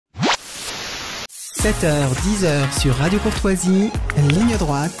7h, 10h sur Radio Courtoisie, Ligne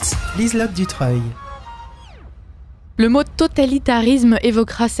droite, Liselotte du Treuil. Le mot totalitarisme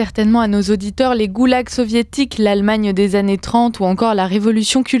évoquera certainement à nos auditeurs les goulags soviétiques, l'Allemagne des années 30 ou encore la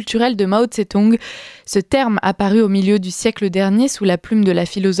révolution culturelle de Mao Tse-tung. Ce terme, apparu au milieu du siècle dernier sous la plume de la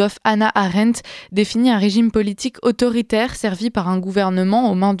philosophe Hannah Arendt, définit un régime politique autoritaire servi par un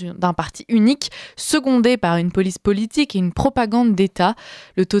gouvernement aux mains d'un parti unique, secondé par une police politique et une propagande d'État.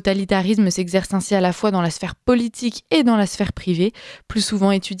 Le totalitarisme s'exerce ainsi à la fois dans la sphère politique et dans la sphère privée, plus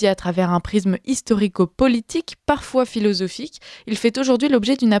souvent étudié à travers un prisme historico-politique, parfois philosophique. Il fait aujourd'hui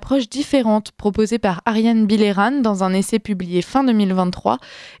l'objet d'une approche différente proposée par Ariane Bilheran dans un essai publié fin 2023,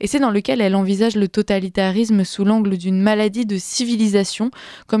 essai dans lequel elle envisage le totalitarisme sous l'angle d'une maladie de civilisation,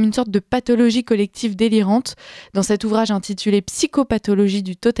 comme une sorte de pathologie collective délirante. Dans cet ouvrage intitulé Psychopathologie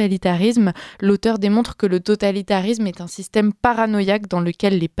du totalitarisme, l'auteur démontre que le totalitarisme est un système paranoïaque dans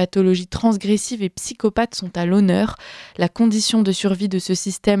lequel les pathologies transgressives et psychopathes sont à l'honneur. La condition de survie de ce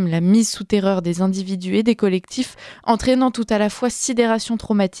système, la mise sous terreur des individus et des collectifs, entraînant tout à la fois sidération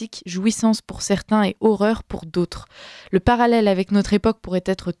traumatique, jouissance pour certains et horreur pour d'autres. Le parallèle avec notre époque pourrait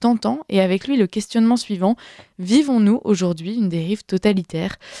être tentant, et avec lui le questionnement suivant: vivons-nous aujourd'hui une dérive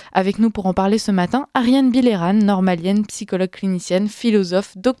totalitaire? Avec nous pour en parler ce matin, Ariane Bilheran, normalienne, psychologue clinicienne,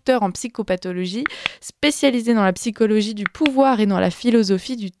 philosophe, docteur en psychopathologie, spécialisée dans la psychologie du pouvoir et dans la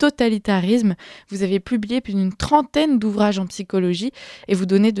philosophie du totalitarisme. Vous avez publié plus d'une trentaine d'ouvrages en psychologie et vous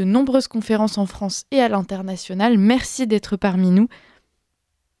donnez de nombreuses conférences en France et à l'international. Merci d'être parmi nous.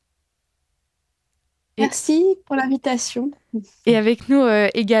 Merci pour l'invitation. Et avec nous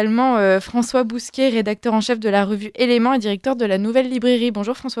également François Bousquet, rédacteur en chef de la revue Éléments et directeur de la Nouvelle Librairie.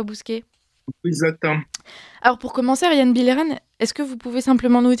 Bonjour François Bousquet. Liselotte. Alors pour commencer, Ariane Bilheran, est-ce que vous pouvez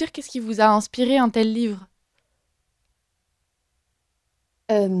simplement nous dire qu'est-ce qui vous a inspiré un tel livre ?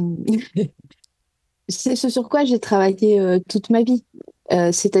 C'est ce sur quoi j'ai travaillé toute ma vie.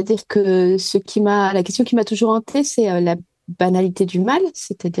 C'est-à-dire que la question qui m'a toujours hantée, c'est la banalité du mal,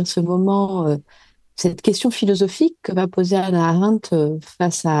 c'est-à-dire ce moment, cette question philosophique que va poser Hannah Arendt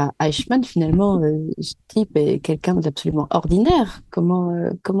face à Eichmann. Finalement, ce type est quelqu'un d'absolument ordinaire. Comment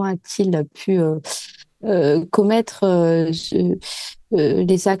a-t-il pu commettre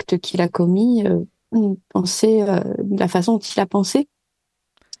les actes qu'il a commis, penser de la façon dont il a pensé?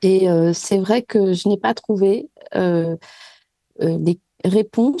 Et c'est vrai que je n'ai pas trouvé les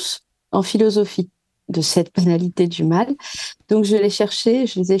réponses en philosophie de cette banalité du mal. Donc je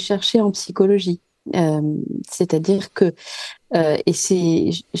les ai cherchées en psychologie. C'est-à-dire que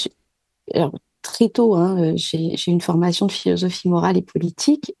alors, très tôt, j'ai une formation de philosophie morale et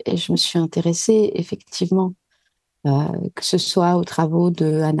politique, et je me suis intéressée effectivement, que ce soit aux travaux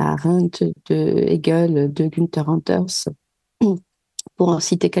de Hannah Arendt, de Hegel, de Günther Anders, pour en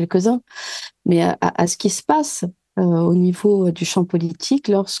citer quelques-uns, mais à ce qui se passe au niveau du champ politique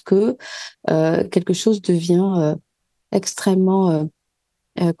lorsque quelque chose devient extrêmement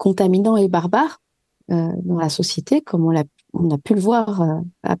contaminant et barbare dans la société, comme on a pu le voir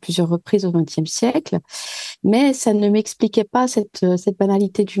à plusieurs reprises au XXe siècle, mais ça ne m'expliquait pas cette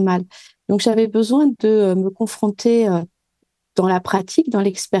banalité du mal. Donc j'avais besoin de me confronter dans la pratique, dans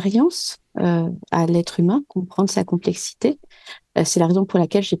l'expérience, à l'être humain, comprendre sa complexité. C'est la raison pour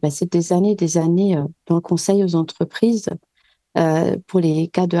laquelle j'ai passé des années dans le conseil aux entreprises pour les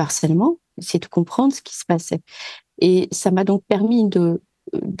cas de harcèlement, essayer de comprendre ce qui se passait. Et ça m'a donc permis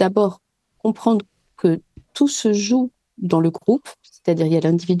d'abord comprendre que tout se joue dans le groupe, c'est-à-dire il y a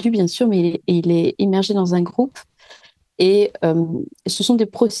l'individu bien sûr, mais il est immergé dans un groupe, et ce sont des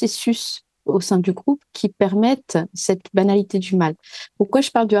processus au sein du groupe qui permettent cette banalité du mal. Pourquoi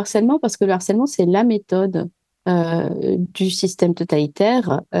je parle du harcèlement? Parce que le harcèlement, c'est la méthode du système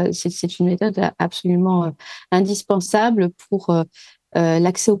totalitaire. C'est une méthode absolument indispensable pour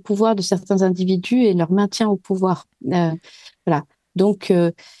l'accès au pouvoir de certains individus et leur maintien au pouvoir. Voilà. Donc,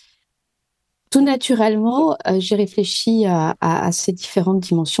 tout naturellement, j'ai réfléchi à ces différentes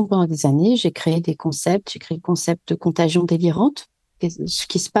dimensions pendant des années. J'ai créé des concepts. J'ai créé le concept de contagion délirante, ce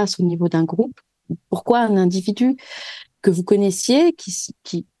qui se passe au niveau d'un groupe. Pourquoi un individu que vous connaissiez,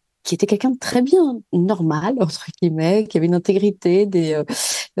 qui était quelqu'un de très bien, normal, entre guillemets, qui avait une intégrité,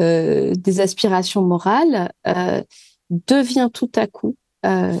 des aspirations morales, devient tout à coup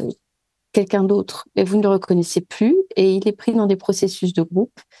quelqu'un d'autre, et vous ne le reconnaissez plus, et il est pris dans des processus de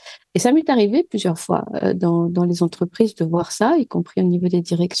groupe. Et ça m'est arrivé plusieurs fois dans les entreprises de voir ça, y compris au niveau des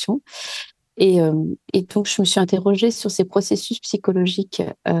directions. Et donc, je me suis interrogée sur ces processus psychologiques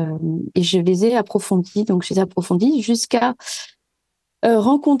et je les ai approfondis. Donc, je les ai approfondis jusqu'à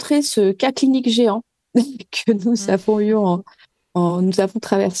rencontrer ce cas clinique géant que nous avons eu nous avons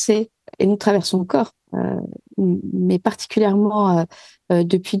traversé et nous traversons encore, mais particulièrement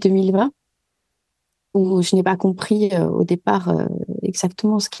depuis 2020, où je n'ai pas compris au départ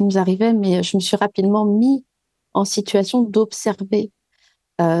exactement ce qui nous arrivait, mais je me suis rapidement mis en situation d'observer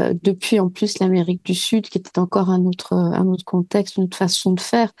depuis en plus l'Amérique du Sud, qui était encore un autre contexte, une autre façon de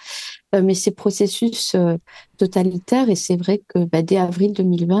faire, mais ces processus totalitaires. Et c'est vrai que dès avril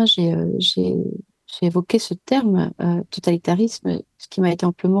 2020, j'ai évoqué ce terme, totalitarisme, ce qui m'a été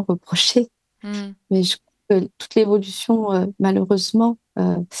amplement reproché. Mais je crois que toute l'évolution, malheureusement,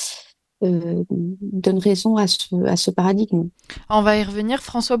 donne raison à ce paradigme. On va y revenir.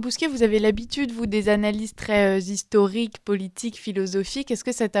 François Bousquet, vous avez l'habitude, vous, des analyses très historiques, politiques, philosophiques. Est-ce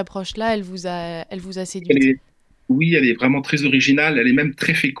que cette approche-là, elle vous a séduite ? Oui, elle est vraiment très originale, elle est même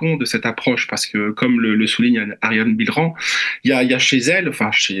très féconde, cette approche, parce que, comme le souligne Ariane Bilheran, il y a chez elle,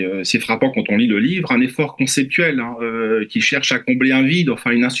 c'est frappant quand on lit le livre, un effort conceptuel qui cherche à combler un vide,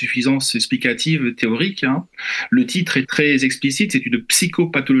 une insuffisance explicative théorique. Le titre est très explicite, c'est une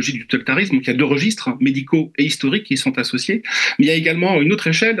psychopathologie du totalitarisme, donc il y a 2 registres, médicaux et historiques, qui sont associés. Mais il y a également une autre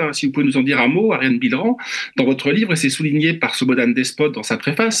échelle, si vous pouvez nous en dire un mot, Ariane Bilheran, dans votre livre, et c'est souligné par Slobodan Despot dans sa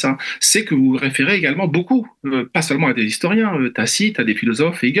préface, c'est que vous vous référez également beaucoup, pas seulement à des historiens, Tacite, à des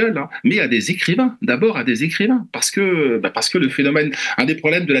philosophes, Hegel, mais à des écrivains, d'abord à des écrivains, parce que le phénomène, un des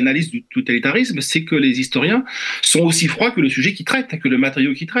problèmes de l'analyse du totalitarisme, c'est que les historiens sont aussi froids que le sujet qu'ils traitent, que le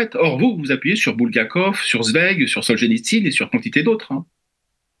matériau qu'ils traitent. Or, vous appuyez sur Bulgakov, sur Zweig, sur Solzhenitsyn et sur quantité d'autres.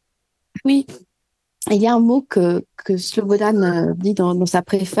 Oui, il y a un mot que Slobodan dit dans sa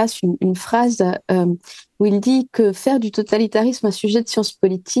préface, une phrase où il dit que faire du totalitarisme un sujet de science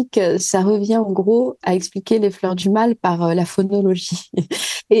politique, ça revient en gros à expliquer les fleurs du mal par la phonologie.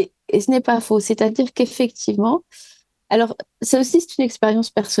 Et ce n'est pas faux, c'est-à-dire qu'effectivement, alors c'est une expérience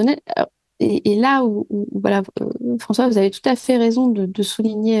personnelle. Et là où voilà, François, vous avez tout à fait raison de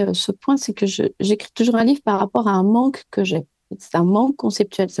souligner ce point, c'est que j'écris toujours un livre par rapport à un manque que j'ai. C'est un manque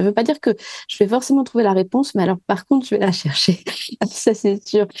conceptuel. Ça ne veut pas dire que je vais forcément trouver la réponse, mais alors par contre, je vais la chercher. Ça, c'est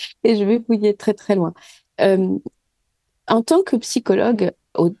sûr. Et je vais fouiller très, très loin. En tant que psychologue,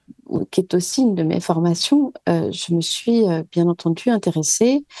 qui est aussi une de mes formations, je me suis bien entendu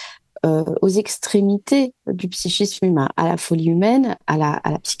intéressée aux extrémités du psychisme humain, à la folie humaine, à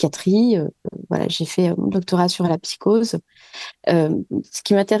la psychiatrie. Voilà, j'ai fait mon doctorat sur la psychose. Ce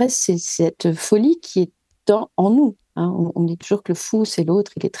qui m'intéresse, c'est cette folie qui est en nous. On dit toujours que le fou, c'est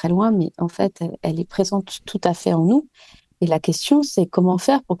l'autre, il est très loin, mais en fait, elle est présente tout à fait en nous. Et la question, c'est comment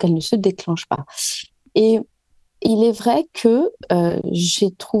faire pour qu'elle ne se déclenche pas. Et il est vrai que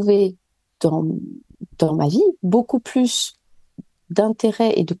j'ai trouvé dans ma vie beaucoup plus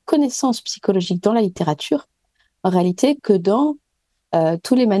d'intérêt et de connaissances psychologiques dans la littérature, en réalité, que dans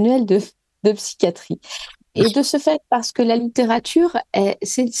tous les manuels de psychiatrie. Et de ce fait, parce que la littérature,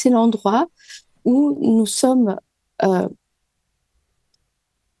 c'est l'endroit où nous sommes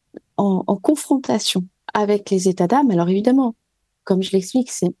en confrontation avec les états d'âme. Alors évidemment, comme je l'explique,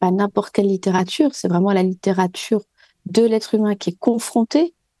 c'est pas n'importe quelle littérature, c'est vraiment la littérature de l'être humain qui est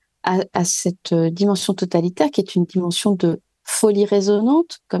confronté à cette dimension totalitaire, qui est une dimension de folie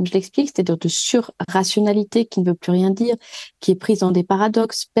résonante, comme je l'explique, c'est-à-dire de surrationalité qui ne veut plus rien dire, qui est prise dans des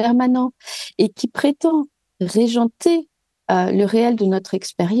paradoxes permanents et qui prétend régenter le réel de notre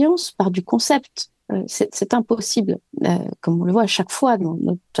expérience par du concept. C'est impossible, comme on le voit à chaque fois. De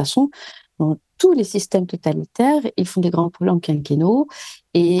toute façon, dans tous les systèmes totalitaires, ils font des grands plans quinquennaux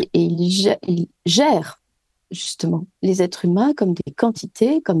et ils gèrent justement les êtres humains comme des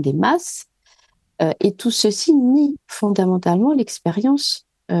quantités, comme des masses. Et tout ceci nie fondamentalement l'expérience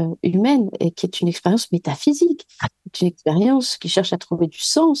humaine, et qui est une expérience métaphysique, une expérience qui cherche à trouver du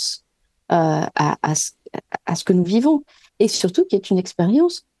sens à ce que nous vivons, et surtout qui est une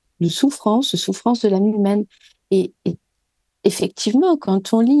expérience de souffrance de l'âme humaine. Et effectivement,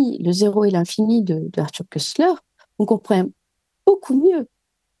 quand on lit Le Zéro et l'Infini de Arthur Koestler, on comprend beaucoup mieux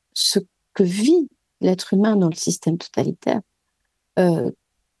ce que vit l'être humain dans le système totalitaire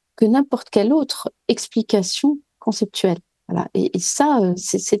que n'importe quelle autre explication conceptuelle. Voilà. Et ça,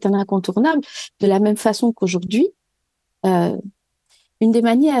 c'est un incontournable. De la même façon qu'aujourd'hui, une des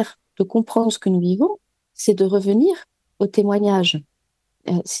manières de comprendre ce que nous vivons, c'est de revenir au témoignage,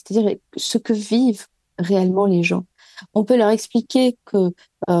 c'est-à-dire ce que vivent réellement les gens. On peut leur expliquer que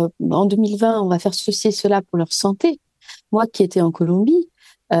en 2020, on va faire ceci et cela pour leur santé. Moi qui étais en Colombie,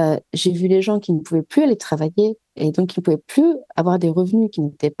 j'ai vu les gens qui ne pouvaient plus aller travailler et donc qui ne pouvaient plus avoir des revenus qui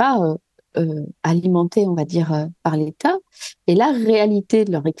n'étaient pas alimentés, on va dire, par l'État. Et la réalité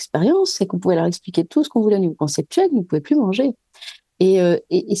de leur expérience, c'est qu'on pouvait leur expliquer tout ce qu'on voulait au niveau conceptuel, ils ne pouvaient plus manger. Et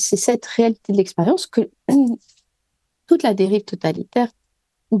c'est cette réalité de l'expérience que toute la dérive totalitaire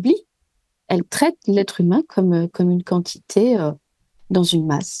oublie elle traite l'être humain comme une quantité dans une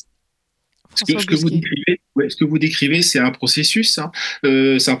masse. Ce que vous décrivez, c'est un processus. Hein.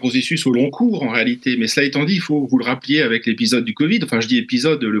 C'est un processus au long cours, en réalité. Mais cela étant dit, il faut vous le rappeler avec l'épisode du Covid. Enfin, je dis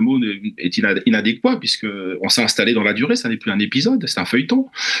épisode, le mot est inadéquat, puisqu'on s'est installé dans la durée. Ça n'est plus un épisode, c'est un feuilleton.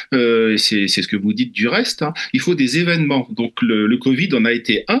 C'est ce que vous dites du reste. Hein. Il faut des événements. Donc, le Covid en a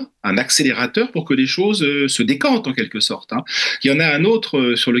été un accélérateur pour que les choses se décantent, en quelque sorte. Hein. Il y en a un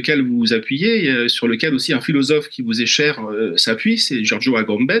autre sur lequel vous vous appuyez, sur lequel aussi un philosophe qui vous est cher s'appuie, c'est Giorgio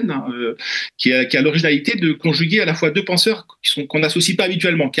Agamben, hein, qui a l'originalité de conjuguer à la fois deux penseurs qu'on n'associe pas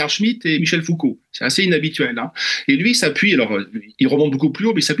habituellement, Carl Schmitt et Michel Foucault. C'est assez inhabituel. Hein. Et lui, il s'appuie, alors il remonte beaucoup plus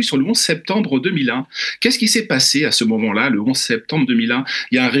haut, mais il s'appuie sur le 11 septembre 2001. Qu'est-ce qui s'est passé à ce moment-là, le 11 septembre 2001 ?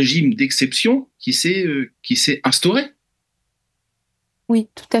 Il y a un régime d'exception qui s'est instauré. Oui,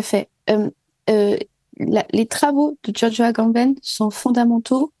 tout à fait. Les travaux de Giorgio Agamben sont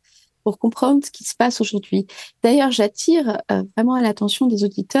fondamentaux pour comprendre ce qui se passe aujourd'hui. D'ailleurs, j'attire vraiment l'attention des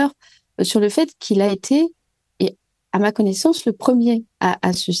auditeurs sur le fait qu'il a été, et à ma connaissance, le premier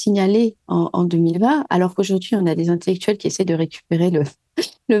à se signaler en 2020, alors qu'aujourd'hui, on a des intellectuels qui essaient de récupérer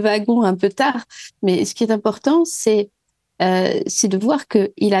le wagon un peu tard. Mais ce qui est important, c'est de voir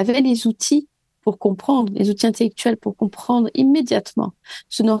qu'il avait les outils pour comprendre, les outils intellectuels pour comprendre immédiatement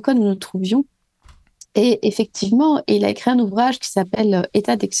ce dans quoi nous nous trouvions. Et effectivement, il a écrit un ouvrage qui s'appelle «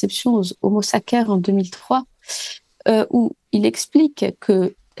 État d'exception aux Homo sacer » en 2003, où il explique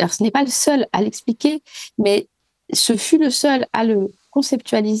que, alors ce n'est pas le seul à l'expliquer, mais ce fut le seul à le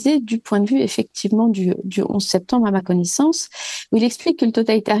conceptualiser du point de vue effectivement du 11 septembre à ma connaissance, où il explique que le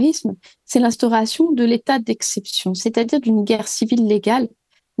totalitarisme, c'est l'instauration de l'état d'exception, c'est-à-dire d'une guerre civile légale.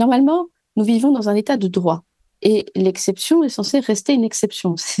 Normalement, nous vivons dans un état de droit. Et l'exception est censée rester une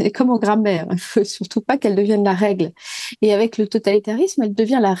exception. C'est comme en grammaire. Il ne faut surtout pas qu'elle devienne la règle. Et avec le totalitarisme, elle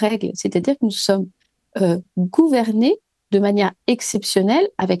devient la règle. C'est-à-dire que nous sommes gouvernés de manière exceptionnelle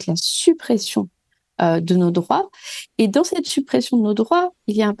avec la suppression de nos droits. Et dans cette suppression de nos droits,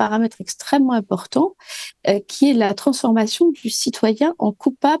 il y a un paramètre extrêmement important qui est la transformation du citoyen en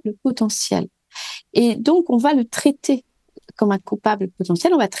coupable potentiel. Et donc, on va le traiter comme un coupable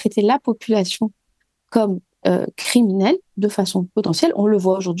potentiel. On va traiter la population comme criminels de façon potentielle. On le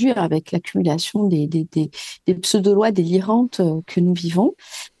voit aujourd'hui avec l'accumulation des pseudo-lois délirantes que nous vivons.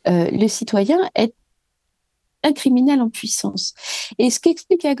 Le citoyen est un criminel en puissance. Et ce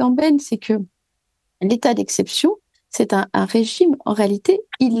qu'explique Agamben, c'est que l'état d'exception, c'est un régime en réalité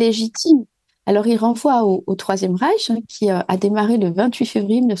illégitime. Alors, il renvoie au Troisième Reich, qui a démarré le 28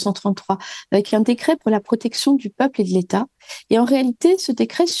 février 1933 avec un décret pour la protection du peuple et de l'État. Et en réalité, ce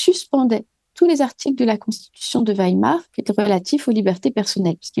décret suspendait tous les articles de la Constitution de Weimar qui étaient relatifs aux libertés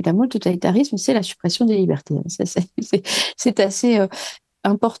personnelles. Parce qu'évidemment, le totalitarisme, c'est la suppression des libertés. C'est assez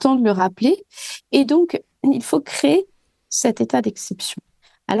important de le rappeler. Et donc, il faut créer cet état d'exception.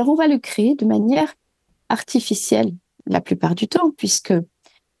 Alors, on va le créer de manière artificielle la plupart du temps, puisque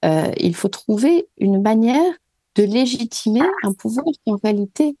il faut trouver une manière de légitimer un pouvoir qui en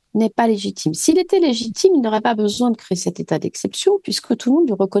réalité n'est pas légitime. S'il était légitime, il n'aurait pas besoin de créer cet état d'exception, puisque tout le monde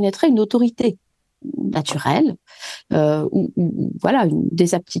lui reconnaîtrait une autorité naturelle ou voilà,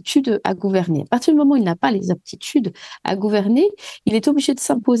 des aptitudes à gouverner. À partir du moment où il n'a pas les aptitudes à gouverner, il est obligé de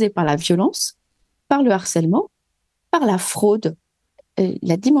s'imposer par la violence, par le harcèlement, par la fraude.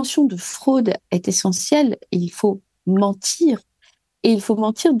 La dimension de fraude est essentielle. Il faut mentir, et il faut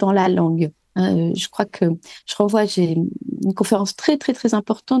mentir dans la langue. Je crois que j'ai une conférence très, très, très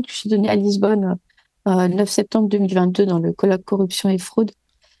importante que j'ai donnée à Lisbonne le 9 septembre 2022 dans le colloque Corruption et fraude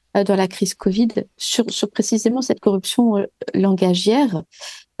dans la crise Covid sur précisément cette corruption langagière.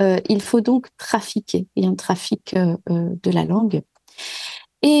 Il faut donc trafiquer. Il y a un trafic de la langue.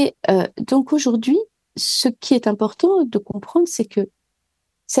 Et donc aujourd'hui, ce qui est important de comprendre, c'est que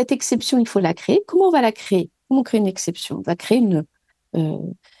cette exception, il faut la créer. Comment on va la créer ? Comment on crée une exception ? On va créer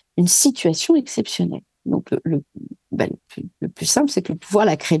une situation exceptionnelle. Donc, le plus simple, c'est que le pouvoir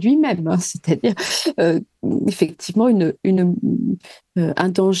la crée lui-même, hein, c'est-à-dire effectivement un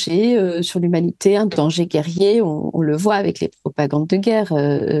danger sur l'humanité, un danger guerrier. On le voit avec les propagandes de guerre.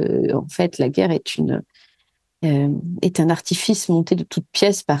 En fait, la guerre est un artifice monté de toutes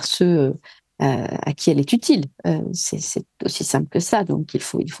pièces par ceux à qui elle est utile. C'est aussi simple que ça. Donc, il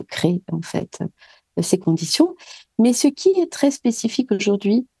faut créer en fait ces conditions. Mais ce qui est très spécifique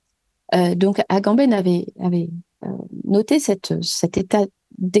aujourd'hui, donc Agamben avait noté cet état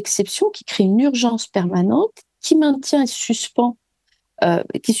d'exception qui crée une urgence permanente, qui maintient et suspend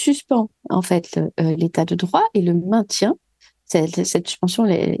en fait l'état de droit et le maintient. Cette suspension,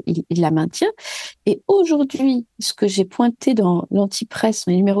 il la maintient. Et aujourd'hui, ce que j'ai pointé dans l'Antipresse,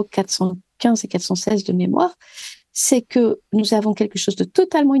 le numéro 415 et 416 de mémoire, c'est que nous avons quelque chose de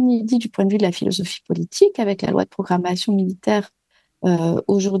totalement inédit du point de vue de la philosophie politique, avec la loi de programmation militaire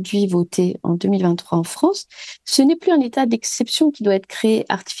aujourd'hui votée en 2023 en France. Ce n'est plus un état d'exception qui doit être créé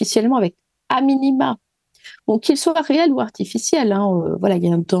artificiellement avec à minima, bon, qu'il soit réel ou artificiel. Voilà, il y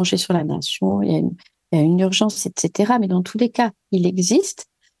a un danger sur la nation, il y a une urgence, etc. Mais dans tous les cas, il existe.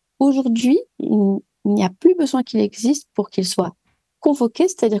 Aujourd'hui, il n'y a plus besoin qu'il existe pour qu'il soit convoqué,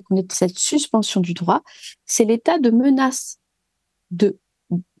 c'est-à-dire qu'on est cette suspension du droit. C'est l'état de menace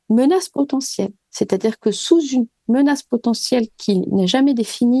potentielle. C'est-à-dire que sous une menace potentielle qui n'est jamais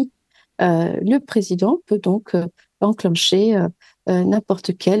définie, le président peut donc enclencher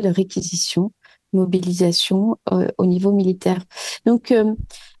n'importe quelle réquisition, mobilisation au niveau militaire. Donc,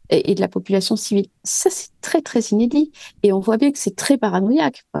 et de la population civile. Ça, c'est très, très inédit. Et on voit bien que c'est très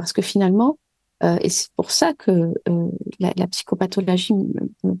paranoïaque, parce que finalement, et c'est pour ça que la psychopathologie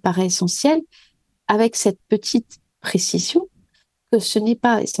me paraît essentielle, avec cette petite précision, que ce n'est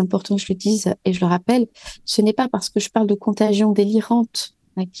pas, et c'est important que je le dise et je le rappelle, ce n'est pas parce que je parle de contagion délirante,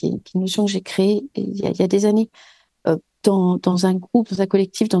 qui est une notion que j'ai créée il y a des années, dans un groupe, dans un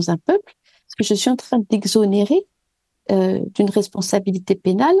collectif, dans un peuple, que je suis en train d'exonérer d'une responsabilité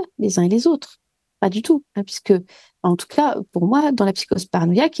pénale les uns et les autres. Pas du tout, puisque, en tout cas, pour moi, dans la psychose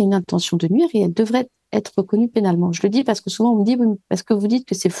paranoïaque, il y a une intention de nuire et elle devrait être reconnue pénalement. Je le dis parce que souvent on me dit, oui, parce que vous dites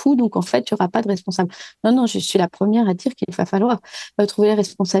que c'est fou, donc en fait, il n'y aura pas de responsable. Non, non, je suis la première à dire qu'il va falloir trouver les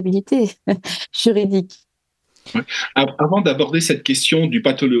responsabilités juridiques. Ouais. Avant d'aborder cette question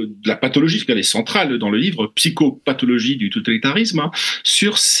de la pathologie, parce qu'elle est centrale dans le livre, Psychopathologie du totalitarisme,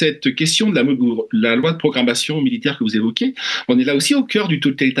 sur cette question de la loi de programmation militaire que vous évoquez, on est là aussi au cœur du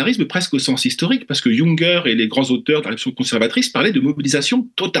totalitarisme, presque au sens historique, parce que Junger et les grands auteurs de la révolution conservatrice parlaient de mobilisation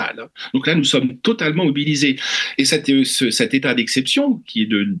totale. Donc là, nous sommes totalement mobilisés. Et cet état d'exception, qui est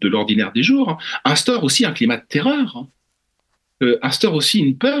de l'ordinaire des jours, instaure aussi un climat de terreur, instaure aussi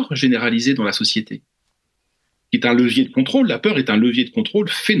une peur généralisée dans la société, qui est un levier de contrôle. La peur est un levier de contrôle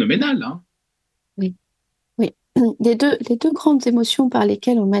phénoménal. Oui, oui. Les deux grandes émotions par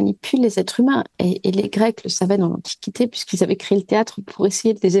lesquelles on manipule les êtres humains, et les Grecs le savaient dans l'Antiquité, puisqu'ils avaient créé le théâtre pour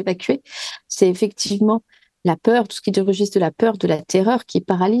essayer de les évacuer, c'est effectivement la peur, tout ce qui est du registre de la peur, de la terreur, qui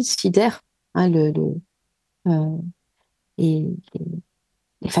paralyse, sidère et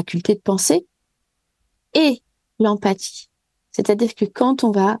les facultés de penser, et l'empathie. C'est-à-dire que quand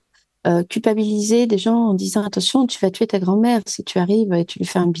on va culpabiliser des gens en disant attention, tu vas tuer ta grand-mère si tu arrives et tu lui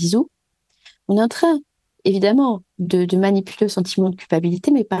fais un bisou, on est en train évidemment de manipuler le sentiment de culpabilité,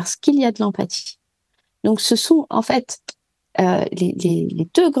 mais parce qu'il y a de l'empathie. Donc ce sont en fait les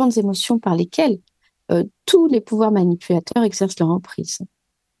deux grandes émotions par lesquelles tous les pouvoirs manipulateurs exercent leur emprise.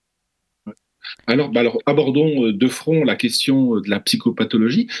 Alors abordons de front la question de la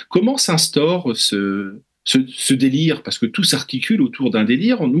psychopathologie. Comment s'instaure ce délire, parce que tout s'articule autour d'un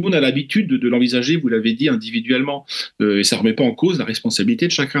délire. Nous, on a l'habitude de l'envisager, vous l'avez dit, individuellement, et ça ne remet pas en cause la responsabilité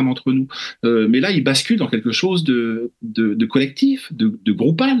de chacun d'entre nous. Mais là, il bascule dans quelque chose de collectif, de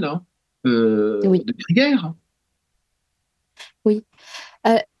groupal, Oui. de grégaire. Oui.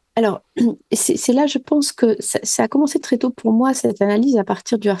 Alors, c'est là, je pense que ça a commencé très tôt pour moi, cette analyse, à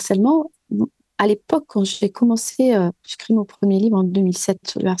partir du harcèlement. À l'époque, quand j'ai commencé, j'écris mon premier livre en 2007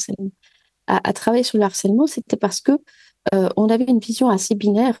 sur le harcèlement, à travailler sur le harcèlement, c'était parce que on avait une vision assez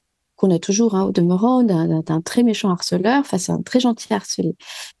binaire, qu'on a toujours au demeurant, d'un très méchant harceleur face à un très gentil harcelé.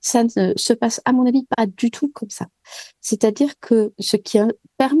 Ça ne se passe, à mon avis, pas du tout comme ça. C'est-à-dire que ce qui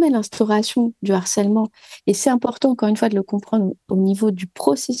permet l'instauration du harcèlement, et c'est important, encore une fois, de le comprendre au niveau du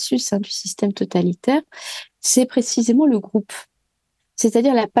processus du système totalitaire, c'est précisément le groupe,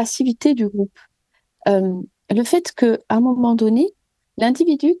 c'est-à-dire la passivité du groupe. Le fait qu'à un moment donné,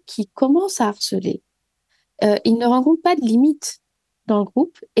 l'individu qui commence à harceler, il ne rencontre pas de limite dans le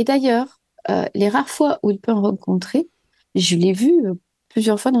groupe. Et d'ailleurs, les rares fois où il peut en rencontrer, je l'ai vu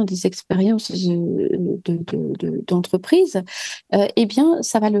plusieurs fois dans des expériences d'entreprise, eh bien,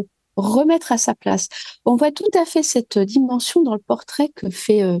 ça va le remettre à sa place. On voit tout à fait cette dimension dans le portrait que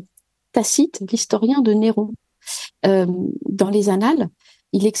fait Tacite, l'historien de Néron. Dans les Annales,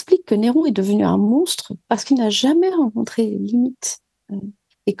 il explique que Néron est devenu un monstre parce qu'il n'a jamais rencontré les limites.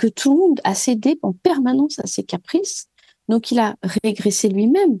 Et que tout le monde a cédé en permanence à ses caprices. Donc, il a régressé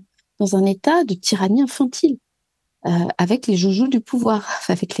lui-même dans un état de tyrannie infantile, avec les joujoux du pouvoir,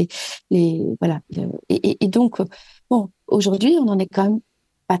 avec voilà. Et donc, bon, aujourd'hui, on n'en est quand même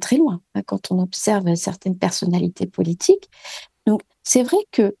pas très loin, quand on observe certaines personnalités politiques. Donc, c'est vrai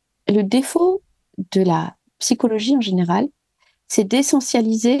que le défaut de la psychologie en général, c'est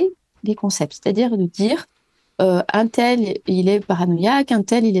d'essentialiser les concepts, c'est-à-dire de dire un tel, il est paranoïaque, un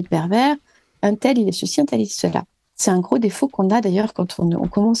tel, il est pervers, un tel, il est ceci, un tel, il est cela. C'est un gros défaut qu'on a d'ailleurs quand on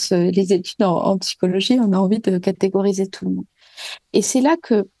commence les études en psychologie, on a envie de catégoriser tout le monde. Et c'est là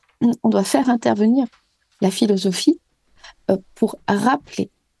que on doit faire intervenir la philosophie pour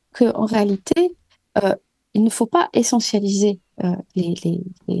rappeler qu'en réalité, il ne faut pas essentialiser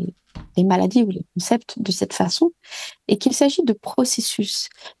les maladies ou les concepts de cette façon, et qu'il s'agit de processus.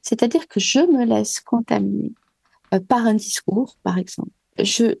 C'est-à-dire que je me laisse contaminer par un discours, par exemple.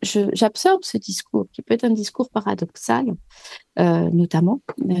 J'absorbe ce discours, qui peut être un discours paradoxal, notamment,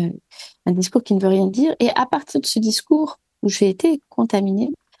 un discours qui ne veut rien dire, et à partir de ce discours où j'ai été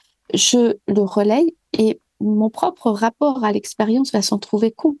contaminée, je le relaye et mon propre rapport à l'expérience va s'en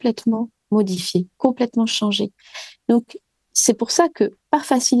trouver complètement modifié, complètement changé. Donc, c'est pour ça que, par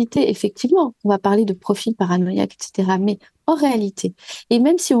facilité, effectivement, on va parler de profil paranoïaque, etc. Mais en réalité, et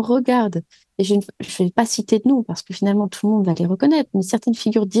même si on regarde, et je ne vais pas citer de noms parce que finalement tout le monde va les reconnaître, mais certaines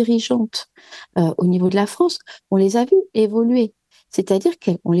figures dirigeantes au niveau de la France, on les a vues évoluer. C'est-à-dire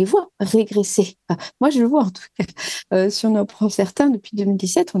qu'on les voit régresser. Enfin, moi, je le vois en tout cas. Si on en prend certains, depuis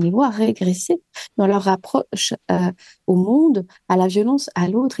 2017, on les voit régresser dans leur approche au monde, à la violence, à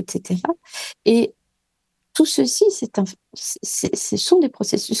l'autre, etc. Et tout ceci, ce sont des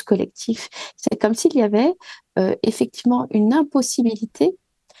processus collectifs. C'est comme s'il y avait effectivement une impossibilité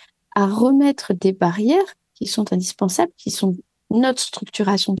à remettre des barrières qui sont indispensables, qui sont notre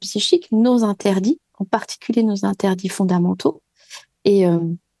structuration psychique, nos interdits, en particulier nos interdits fondamentaux, et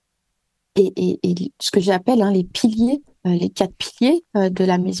ce que j'appelle les piliers, les 4 piliers de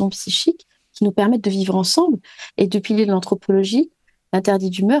la maison psychique qui nous permettent de vivre ensemble, et 2 piliers de l'anthropologie, l'interdit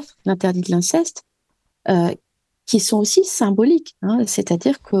du meurtre, l'interdit de l'inceste, qui sont aussi symboliques.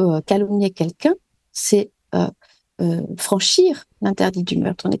 C'est-à-dire que calomnier quelqu'un, c'est franchir l'interdit du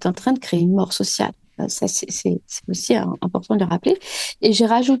meurtre. On est en train de créer une mort sociale. Ça, c'est aussi important de le rappeler. Et j'ai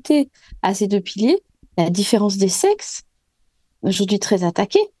rajouté à ces 2 piliers la différence des sexes, aujourd'hui très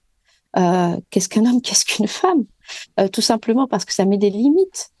attaquée. Qu'est-ce qu'un homme, qu'est-ce qu'une femme? Tout simplement parce que ça met des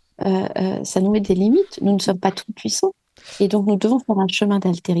limites. Ça nous met des limites. Nous ne sommes pas tout puissants. Et donc, nous devons faire un chemin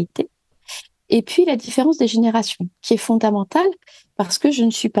d'altérité. Et puis, la différence des générations, qui est fondamentale, parce que je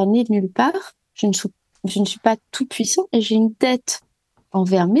ne suis pas née de nulle part, je ne suis pas tout puissant, et j'ai une dette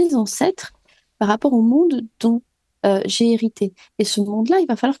envers mes ancêtres par rapport au monde dont j'ai hérité. Et ce monde-là, il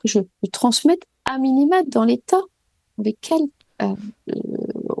va falloir que je le transmette à minima dans l'état avec lequel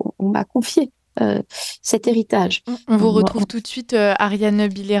on m'a confié cet héritage. On vous retrouve tout de suite, Ariane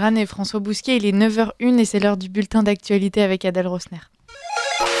Bilheran et François Bousquet. Il est 9h01 et c'est l'heure du bulletin d'actualité avec Adèle Rosner.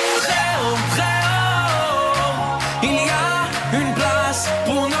 Il y a une place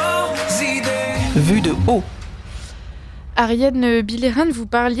pour nos idées. Vue de haut. Ariane Bilheran, vous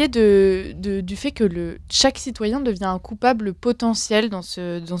parliez du fait que chaque citoyen devient un coupable potentiel dans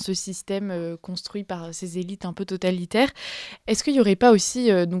ce système construit par ces élites un peu totalitaires. Est-ce qu'il n'y aurait pas aussi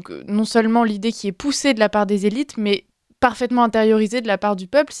donc, non seulement l'idée qui est poussée de la part des élites, mais parfaitement intériorisée de la part du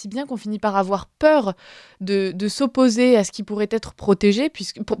peuple, si bien qu'on finit par avoir peur de s'opposer à ce qui pourrait être proposé,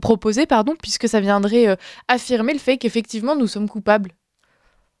 puisque ça viendrait affirmer le fait qu'effectivement nous sommes coupables?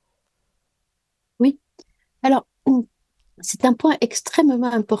 Oui. Alors, c'est un point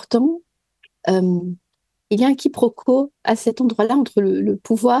extrêmement important. Il y a un quiproquo à cet endroit-là entre le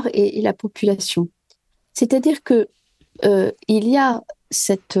pouvoir et la population. C'est-à-dire que il y a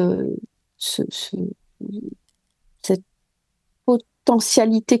cette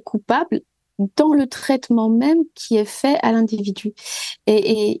potentialité coupable dans le traitement même qui est fait à l'individu.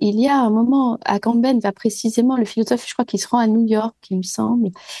 Et il y a un moment, à Caen, va précisément, le philosophe, je crois qu'il se rend à New York, il me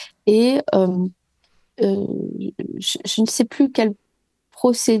semble, et je ne sais plus quel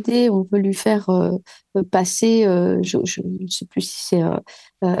procédé on veut lui faire passer, je ne sais plus si c'est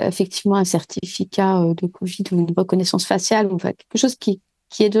effectivement un certificat de Covid ou une reconnaissance faciale, enfin quelque chose qui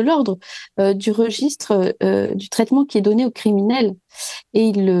est de l'ordre du registre du traitement qui est donné aux criminels. Et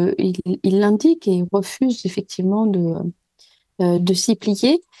il l'indique et il refuse effectivement de s'y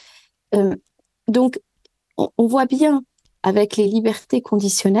plier. Donc, on voit bien avec les libertés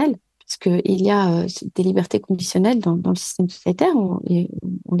conditionnelles, puisqu'il y a des libertés conditionnelles dans le système totalitaire,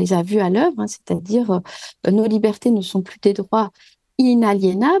 on les a vues à l'œuvre, c'est-à-dire nos libertés ne sont plus des droits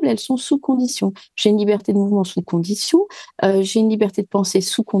inaliénables, elles sont sous condition. J'ai une liberté de mouvement sous condition, j'ai une liberté de pensée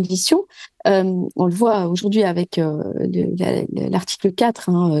sous condition. On le voit aujourd'hui avec l'article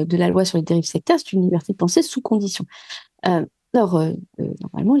 4 de la loi sur les dérives sectaires, c'est une liberté de pensée sous condition.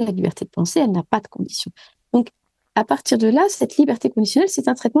 Normalement, la liberté de pensée, elle n'a pas de condition. Donc, à partir de là, cette liberté conditionnelle, c'est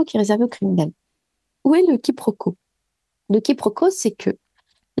un traitement qui est réservé aux criminels. Où est le quiproquo? Le quiproquo, c'est que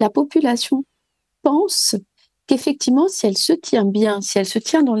la population pense qu'effectivement, si elle se tient bien, si elle se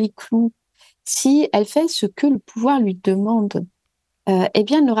tient dans les clous, si elle fait ce que le pouvoir lui demande, eh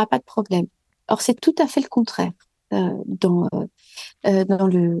bien, elle n'aura pas de problème. Or, c'est tout à fait le contraire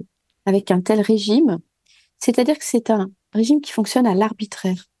avec un tel régime. C'est-à-dire que c'est un régime qui fonctionne à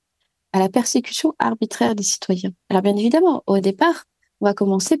l'arbitraire, à la persécution arbitraire des citoyens. Alors, bien évidemment, au départ, on va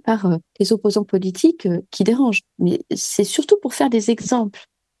commencer par les opposants politiques qui dérangent, mais c'est surtout pour faire des exemples.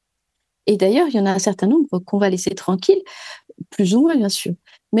 Et d'ailleurs, il y en a un certain nombre qu'on va laisser tranquilles, plus ou moins, bien sûr,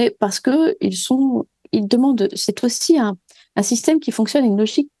 mais parce que ils demandent, c'est aussi un système qui fonctionne avec une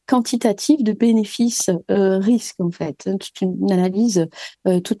logique quantitative de bénéfices-risques, en fait. C'est une analyse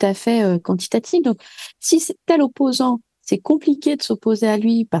tout à fait quantitative. Donc, si c'est tel opposant, c'est compliqué de s'opposer à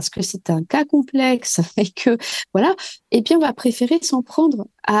lui parce que c'est un cas complexe et que, voilà, eh bien, on va préférer s'en prendre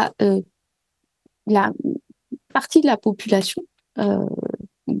à la partie de la population euh,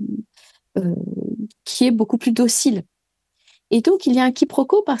 euh, qui est beaucoup plus docile. Et donc, il y a un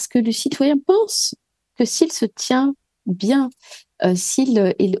quiproquo parce que le citoyen pense que s'il se tient bien, s'il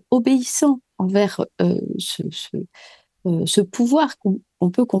est obéissant envers ce pouvoir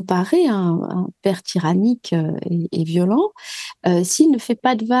qu'on peut comparer à un père tyrannique et violent, s'il ne fait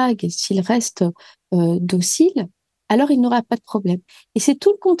pas de vagues, s'il reste docile, alors il n'aura pas de problème. Et c'est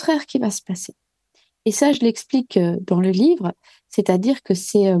tout le contraire qui va se passer. Et ça, je l'explique dans le livre, c'est-à-dire que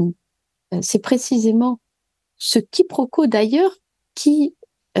c'est précisément ce quiproquo d'ailleurs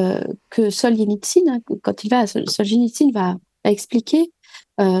que Solzhenitsyn, quand il va, Solzhenitsyn va expliquer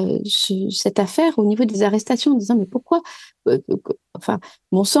cette affaire au niveau des arrestations en disant mais pourquoi, enfin,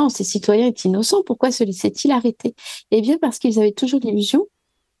 mon sang, ces citoyens est innocent, pourquoi se laissaient-ils arrêter? Eh bien parce qu'ils avaient toujours l'illusion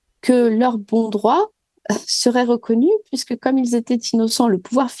que leur bon droit serait reconnu, puisque comme ils étaient innocents, le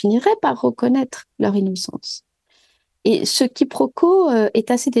pouvoir finirait par reconnaître leur innocence. Et ce quiproquo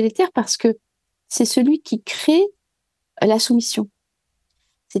est assez délétère parce que c'est celui qui crée la soumission.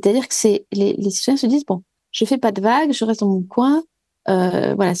 C'est-à-dire que les citoyens se disent, bon, je fais pas de vagues, je reste dans mon coin,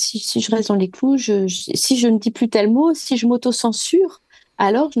 voilà, si je reste dans les clous, si je ne dis plus tel mot, si je m'auto-censure,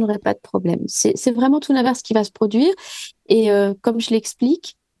 alors je n'aurai pas de problème. C'est vraiment tout l'inverse qui va se produire. Et comme je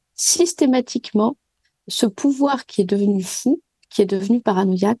l'explique, systématiquement, ce pouvoir qui est devenu fou, qui est devenu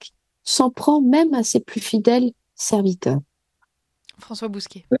paranoïaque, s'en prend même à ses plus fidèles serviteurs. François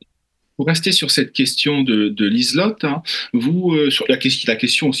Bousquet. Pour rester sur cette question de Liselotte, hein, vous, sur la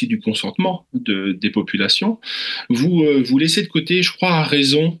question aussi du consentement des populations, vous laissez de côté, je crois à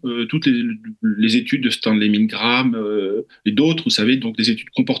raison, toutes les études de Stanley Milgram et d'autres, vous savez, donc des études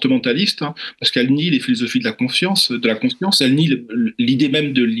comportementalistes, hein, parce qu'elles nient les philosophies de la conscience, elles nient l'idée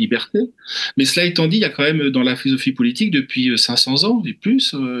même de liberté. Mais cela étant dit, il y a quand même dans la philosophie politique depuis 500 ans et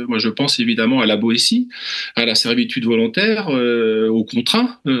plus, moi je pense évidemment à la Boétie, à la servitude volontaire, aux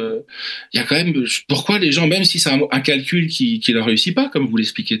contraints. Il y a quand même, pourquoi les gens, même si c'est un calcul qui ne leur réussit pas, comme vous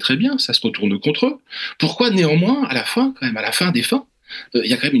l'expliquez très bien, ça se retourne contre eux, pourquoi néanmoins, à la fin des fins, il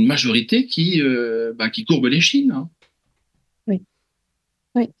y a quand même une majorité qui courbe les chines, hein. Oui.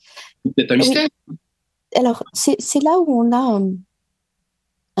 Oui. C'est peut-être un mystère. Oui. Alors, c'est là où on a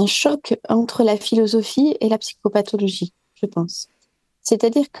un choc entre la philosophie et la psychopathologie, je pense.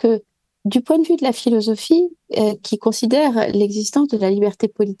 C'est-à-dire que du point de vue de la philosophie, qui considère l'existence de la liberté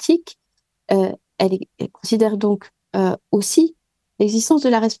politique, elle considère donc aussi l'existence de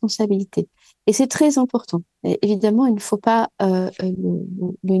la responsabilité. Et c'est très important. Et évidemment, il ne faut pas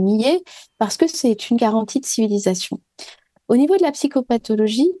le nier parce que c'est une garantie de civilisation. Au niveau de la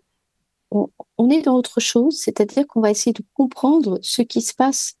psychopathologie, on est dans autre chose, c'est-à-dire qu'on va essayer de comprendre ce qui se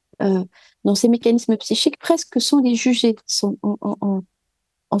passe dans ces mécanismes psychiques presque sans les juger,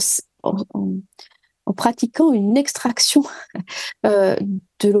 en pratiquant une extraction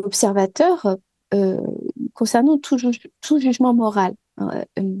de l'observateur concernant tout jugement moral,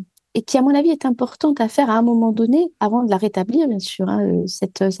 et qui, à mon avis, est importante à faire à un moment donné, avant de la rétablir, bien sûr, hein,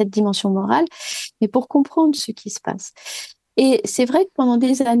 cette dimension morale, mais pour comprendre ce qui se passe. Et c'est vrai que pendant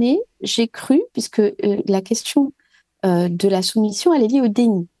des années, j'ai cru, puisque la question de la soumission, elle est liée au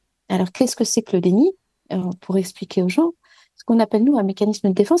déni. Alors, qu'est-ce que c'est que le déni? Pour expliquer aux gens, ce qu'on appelle, nous, un mécanisme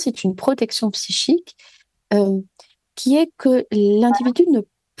de défense, c'est une protection psychique qui est que l'individu ne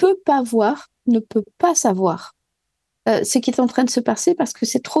peut pas voir, ne peut pas savoir ce qui est en train de se passer parce que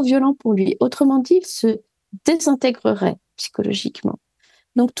c'est trop violent pour lui. Autrement dit, il se désintégrerait psychologiquement.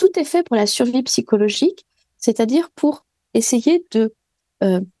 Donc, tout est fait pour la survie psychologique, c'est-à-dire pour essayer de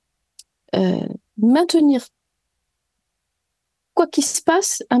maintenir, quoi qu'il se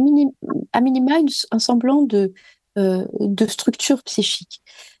passe, à minima un semblant de structure psychique.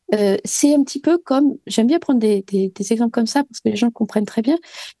 C'est un petit peu comme, j'aime bien prendre des exemples comme ça parce que les gens comprennent très bien.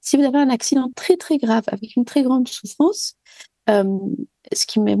 Si vous avez un accident très très grave avec une très grande souffrance, ce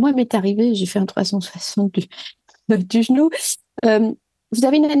qui m'est arrivé, j'ai fait un 360 du genou. Vous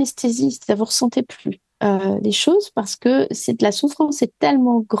avez une anesthésie, c'est-à-dire vous ressentez plus les choses parce que la souffrance est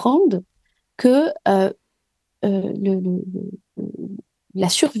tellement grande que la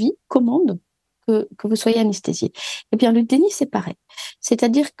survie commande que vous soyez anesthésié. Eh bien, le déni, c'est pareil.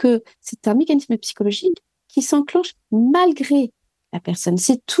 C'est-à-dire que c'est un mécanisme psychologique qui s'enclenche malgré la personne.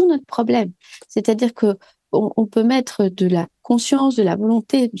 C'est tout notre problème. C'est-à-dire que on peut mettre de la conscience, de la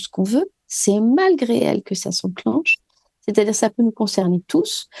volonté, de ce qu'on veut. C'est malgré elle que ça s'enclenche. C'est-à-dire ça peut nous concerner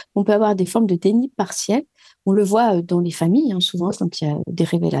tous. On peut avoir des formes de déni partiel. On le voit dans les familles, souvent quand il y a des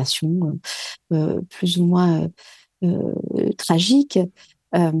révélations plus ou moins tragiques.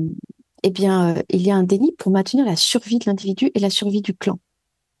 Eh bien, il y a un déni pour maintenir la survie de l'individu et la survie du clan.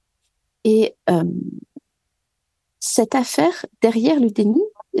 Et cette affaire, derrière le déni,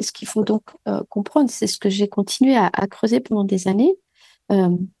 ce qu'il faut donc comprendre, c'est ce que j'ai continué à creuser pendant des années,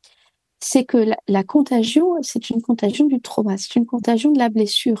 c'est que la contagion, c'est une contagion du trauma, c'est une contagion de la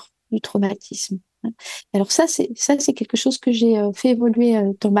blessure, du traumatisme. Alors ça, c'est quelque chose que j'ai fait évoluer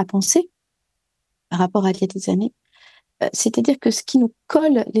dans ma pensée par rapport à il y a des années. C'est-à-dire que ce qui nous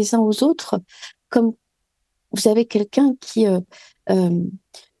colle les uns aux autres, comme vous avez quelqu'un qui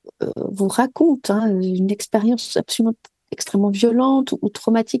vous raconte une expérience absolument extrêmement violente ou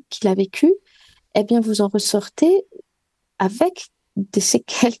traumatique qu'il a vécue, eh bien vous en ressortez avec des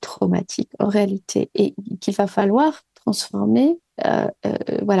séquelles traumatiques en réalité et qu'il va falloir transformer,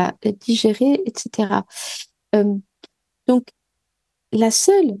 digérer, etc. Donc la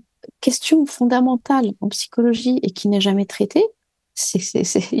seule question fondamentale en psychologie et qui n'est jamais traitée,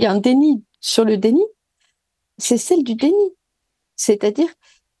 il y a un déni sur le déni, c'est celle du déni. C'est-à-dire,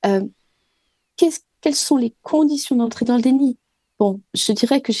 quelles sont les conditions d'entrée dans le déni? Bon, je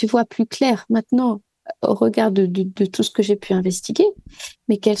dirais que j'y vois plus clair maintenant au regard de tout ce que j'ai pu investiguer,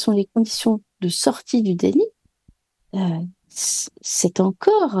 mais quelles sont les conditions de sortie du déni? C'est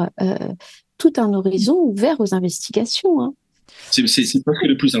encore tout un horizon ouvert aux investigations. C'est presque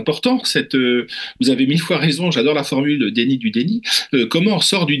le plus important. Vous avez 1000 fois raison, j'adore la formule déni du déni. Comment on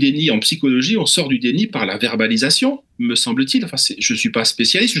sort du déni en psychologie? On sort du déni par la verbalisation, me semble-t-il. Enfin, je ne suis pas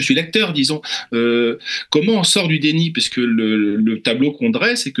spécialiste, je suis lecteur, disons. Comment on sort du déni? Puisque le tableau qu'on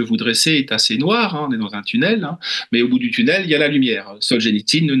dresse et que vous dressez est assez noir, on est dans un tunnel, mais au bout du tunnel, il y a la lumière.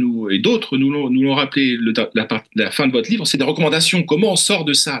 Solzhenitsyn et d'autres nous l'ont rappelé. La fin de votre livre, c'est des recommandations. Comment on sort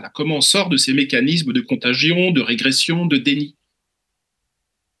de ça là? Comment on sort de ces mécanismes de contagion, de régression, de déni?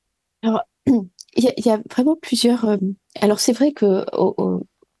 Alors, il y a vraiment plusieurs. Alors, c'est vrai que,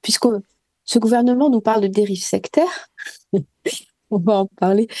 puisque ce gouvernement nous parle de dérive sectaire, on va en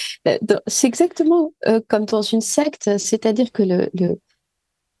parler. C'est exactement comme dans une secte, c'est-à-dire que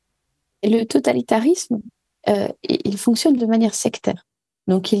le totalitarisme, il fonctionne de manière sectaire.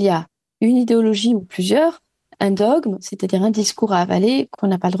 Donc, il y a une idéologie ou plusieurs, un dogme, c'est-à-dire un discours à avaler qu'on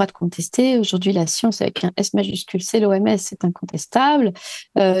n'a pas le droit de contester. Aujourd'hui, la science avec un S majuscule, c'est l'OMS, c'est incontestable.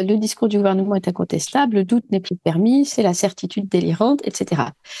 Le discours du gouvernement est incontestable. Le doute n'est plus permis. C'est la certitude délirante, etc.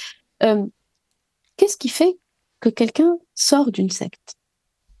 Qu'est-ce qui fait que quelqu'un sort d'une secte?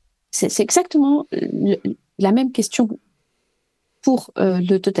 C'est exactement la même question pour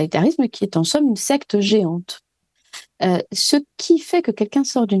le totalitarisme, qui est en somme une secte géante. Ce qui fait que quelqu'un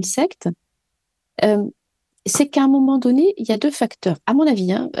sort d'une secte, c'est qu'à un moment donné, il y a deux facteurs, à mon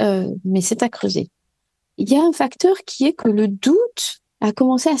avis, mais c'est à creuser. Il y a un facteur qui est que le doute a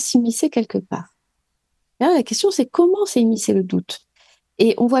commencé à s'immiscer quelque part. Là, la question, c'est comment s'est immiscé le doute?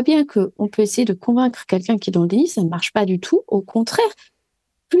 Et on voit bien qu'on peut essayer de convaincre quelqu'un qui est dans le déni, ça ne marche pas du tout. Au contraire,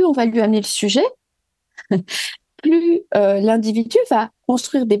 plus on va lui amener le sujet, plus l'individu va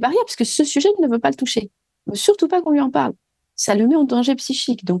construire des barrières, parce que ce sujet ne veut pas le toucher. Il ne veut surtout pas qu'on lui en parle. Ça le met en danger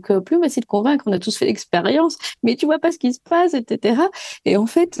psychique. Donc, plus on va essayer de convaincre, on a tous fait l'expérience, mais tu vois pas ce qui se passe, etc. Et en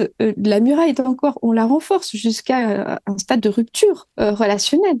fait, la muraille est encore, on la renforce jusqu'à un stade de rupture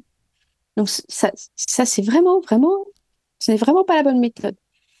relationnelle. Donc, ça c'est vraiment, ce n'est vraiment pas la bonne méthode.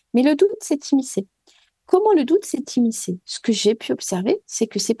 Mais le doute s'est immiscé. Comment le doute s'est immiscé? Ce que j'ai pu observer, c'est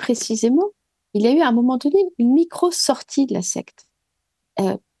que c'est précisément, il y a eu à un moment donné une micro-sortie de la secte.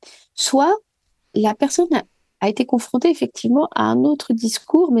 Soit la personne a été confrontée effectivement à un autre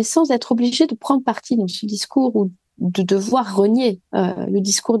discours, mais sans être obligée de prendre parti dans ce discours ou de devoir renier le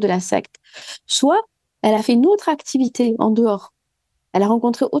discours de la secte. Soit elle a fait une autre activité en dehors. Elle a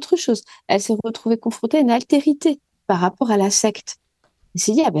rencontré autre chose. Elle s'est retrouvée confrontée à une altérité par rapport à la secte. Elle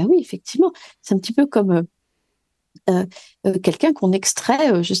s'est dit, ah ben oui, effectivement, c'est un petit peu comme quelqu'un qu'on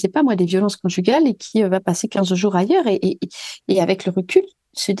extrait, je sais pas moi, des violences conjugales et qui va passer 15 jours ailleurs et avec le recul,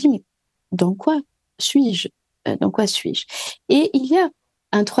 se dit, mais dans quoi suis-je? Dans quoi suis-je? Et il y a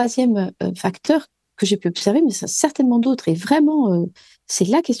un troisième facteur que j'ai pu observer, mais certainement d'autres. Et vraiment, c'est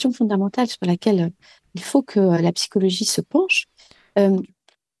la question fondamentale sur laquelle il faut que la psychologie se penche.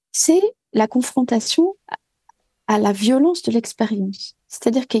 C'est la confrontation à la violence de l'expérience.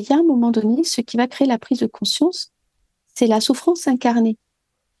 C'est-à-dire qu'il y a un moment donné, ce qui va créer la prise de conscience, c'est la souffrance incarnée.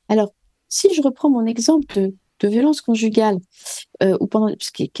 Alors, si je reprends mon exemple de violence conjugale,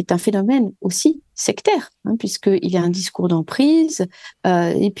 qui est un phénomène aussi sectaire, puisqu'il y a un discours d'emprise,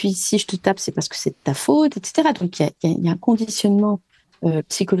 et puis si je te tape, c'est parce que c'est de ta faute, etc. Donc, il y a un conditionnement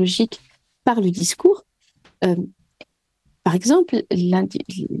psychologique par le discours. Par exemple,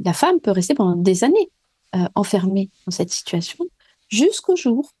 la femme peut rester pendant des années enfermée dans cette situation, jusqu'au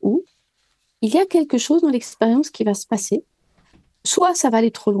jour où il y a quelque chose dans l'expérience qui va se passer. Soit ça va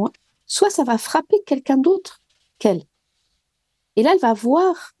aller trop loin, soit ça va frapper quelqu'un d'autre qu'elle. Et là, elle va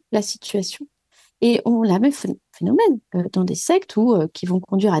voir la situation. Et on a le même phénomène dans des sectes qui vont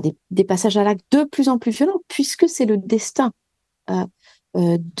conduire à des passages à l'acte de plus en plus violents, puisque c'est le destin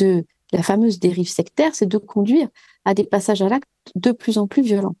de la fameuse dérive sectaire, c'est de conduire à des passages à l'acte de plus en plus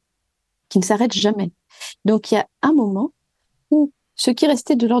violents, qui ne s'arrêtent jamais. Donc, il y a un moment où ce qui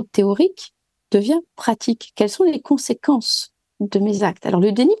restait de l'ordre théorique devient pratique. Quelles sont les conséquences de mes actes? Alors,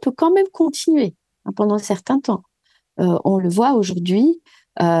 le déni peut quand même continuer pendant un certain temps. On le voit aujourd'hui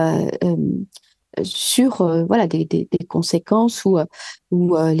sur des conséquences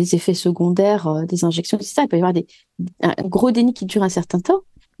ou les effets secondaires des injections, etc. Il peut y avoir un gros déni qui dure un certain temps,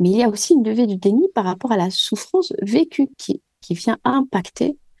 mais il y a aussi une levée du déni par rapport à la souffrance vécue qui vient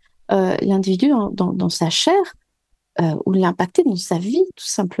impacter l'individu dans sa chair ou l'impacter dans sa vie, tout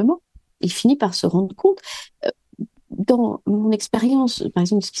simplement. Il finit par se rendre compte. Dans mon expérience, par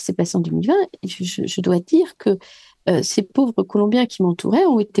exemple, de ce qui s'est passé en 2020, je dois dire que ces pauvres Colombiens qui m'entouraient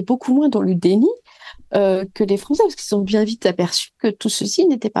ont été beaucoup moins dans le déni que les Français, parce qu'ils ont bien vite aperçu que tout ceci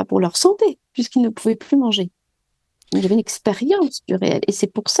n'était pas pour leur santé, puisqu'ils ne pouvaient plus manger. Il y avait une expérience du réel. Et c'est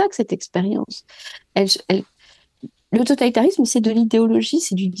pour ça que cette expérience, le totalitarisme, c'est de l'idéologie,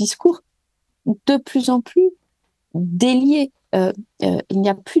 c'est du discours de plus en plus délié. Il n'y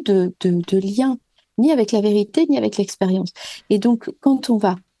a plus de lien ni avec la vérité, ni avec l'expérience. Et donc, quand on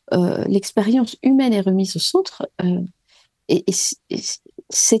va, l'expérience humaine est remise au centre, et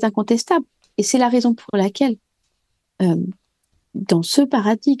c'est incontestable. Et c'est la raison pour laquelle, dans ce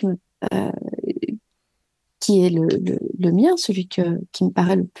paradigme qui est le mien, celui qui me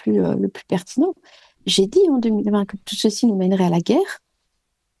paraît le plus pertinent, j'ai dit en 2020 que tout ceci nous mènerait à la guerre,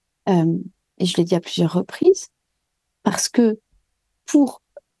 et je l'ai dit à plusieurs reprises, parce que pour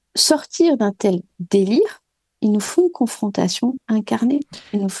sortir d'un tel délire, il nous faut une confrontation incarnée.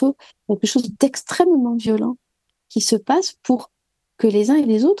 Il nous faut quelque chose d'extrêmement violent qui se passe pour que les uns et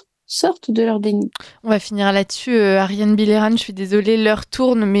les autres sortent de leur déni. On va finir là-dessus. Ariane Bilheran, je suis désolée, l'heure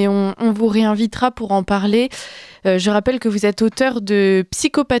tourne, mais on vous réinvitera pour en parler. Je rappelle que vous êtes auteur de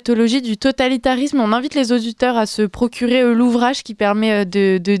Psychopathologie du totalitarisme. On invite les auditeurs à se procurer l'ouvrage qui permet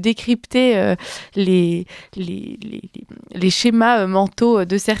de décrypter les schémas mentaux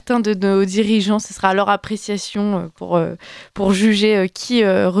de certains de nos dirigeants. Ce sera à leur appréciation pour juger qui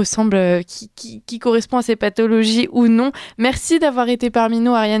ressemble, qui correspond à ces pathologies ou non. Merci d'avoir été parmi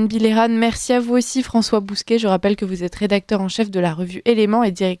nous, Ariane Bilheran. Merci à vous aussi, François Bousquet. Je rappelle que vous êtes rédacteur en chef de la revue Éléments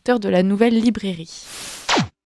et directeur de la Nouvelle Librairie.